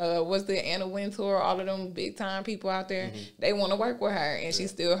 Was the Anna Wintour, all of them big time people out there, they want to work with her, and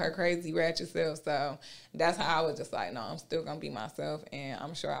she's still her crazy ratchet self. So that's how I was just like, no, I'm still gonna be myself, and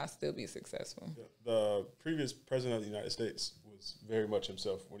I'm sure I'll still be successful. The previous president of the United States was very much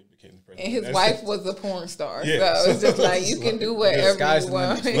himself when he became the president, and his wife was a porn star. Yeah. So it's just like, you can do whatever you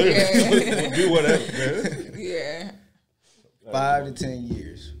want. Do whatever, man. Yeah. 5 to 10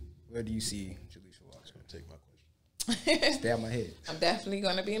 years, where do you see Jaleisha Walker? Take my question. Stay out my head. I'm definitely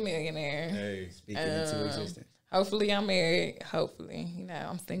going to be a millionaire. Hey. Speaking into existence. Hopefully I'm married. Hopefully. You know,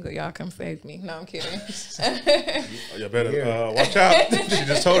 I'm single. Y'all come save me. No, I'm kidding. You better watch out. She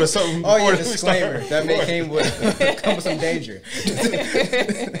just told us something. Oh, yeah, disclaimer. That may come with some danger.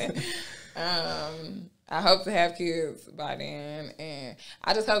 I hope to have kids by then. And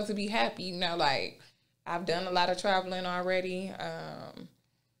I just hope to be happy. You know, like, I've done a lot of traveling already.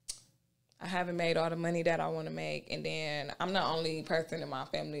 I haven't made all the money that I want to make. And then I'm the only person in my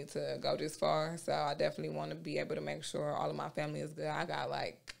family to go this far. So I definitely want to be able to make sure all of my family is good. I got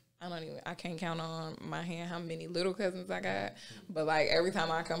like, I can't count on my hand how many little cousins I got. But like every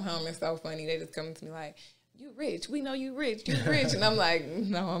time I come home, it's so funny. They just come to me like, you rich. We know you rich. You rich. And I'm like,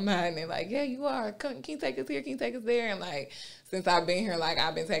 no, I'm not. And they're like, yeah, you are. Can you take us here? Can you take us there? And like, since I've been here, like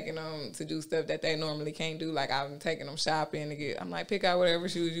I've been taking them to do stuff that they normally can't do. Like I've been taking them shopping to get, I'm like, pick out whatever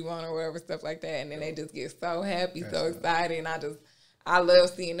shoes you want or whatever, stuff like that. And then they just get so happy, so excited. And I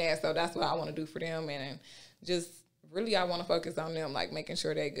love seeing that. So that's what I want to do for them. And just really, I want to focus on them, like making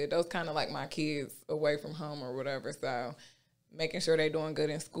sure they're good. Those kind of like my kids away from home or whatever. So making sure they're doing good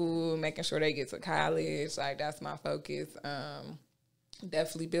in school, making sure they get to college, like that's my focus.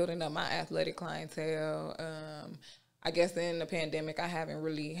 Definitely building up my athletic clientele. I guess in the pandemic, I haven't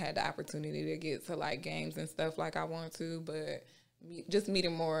really had the opportunity to get to like games and stuff like I want to, but just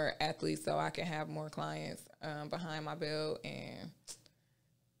meeting more athletes so I can have more clients behind my belt, and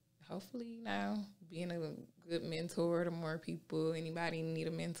hopefully now being a good mentor to more people. Anybody need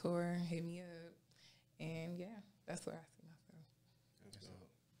a mentor, hit me up. And yeah, that's where I see myself.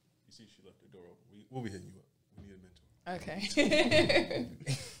 You see she left the door open. We'll be hitting you up. We need a mentor. Okay.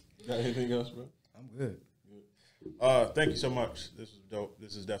 You got anything else, bro? I'm good. Thank you so much. This was dope.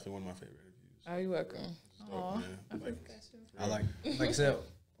 This is definitely one of my favorite interviews. Oh, you're welcome. Dope, man. I like I said,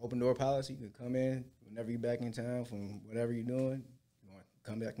 open door policy. You can come in whenever you're back in town from whatever you're doing. You want to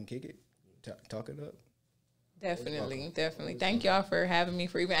come back and kick it, talk it up. Definitely. Thank y'all for having me,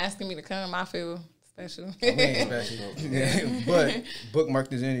 for even asking me to come. I feel special. Special. But bookmark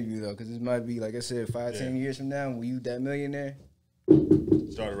this interview, though, because this might be, like I said, 5-10 years from now, when you that millionaire.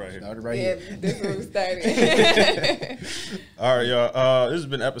 Started right here. Yeah, this is where we started. All right, y'all. This has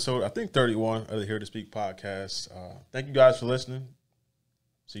been episode, I think, 31 of the Here to Speak podcast. Thank you guys for listening.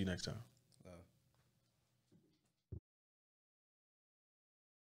 See you next time.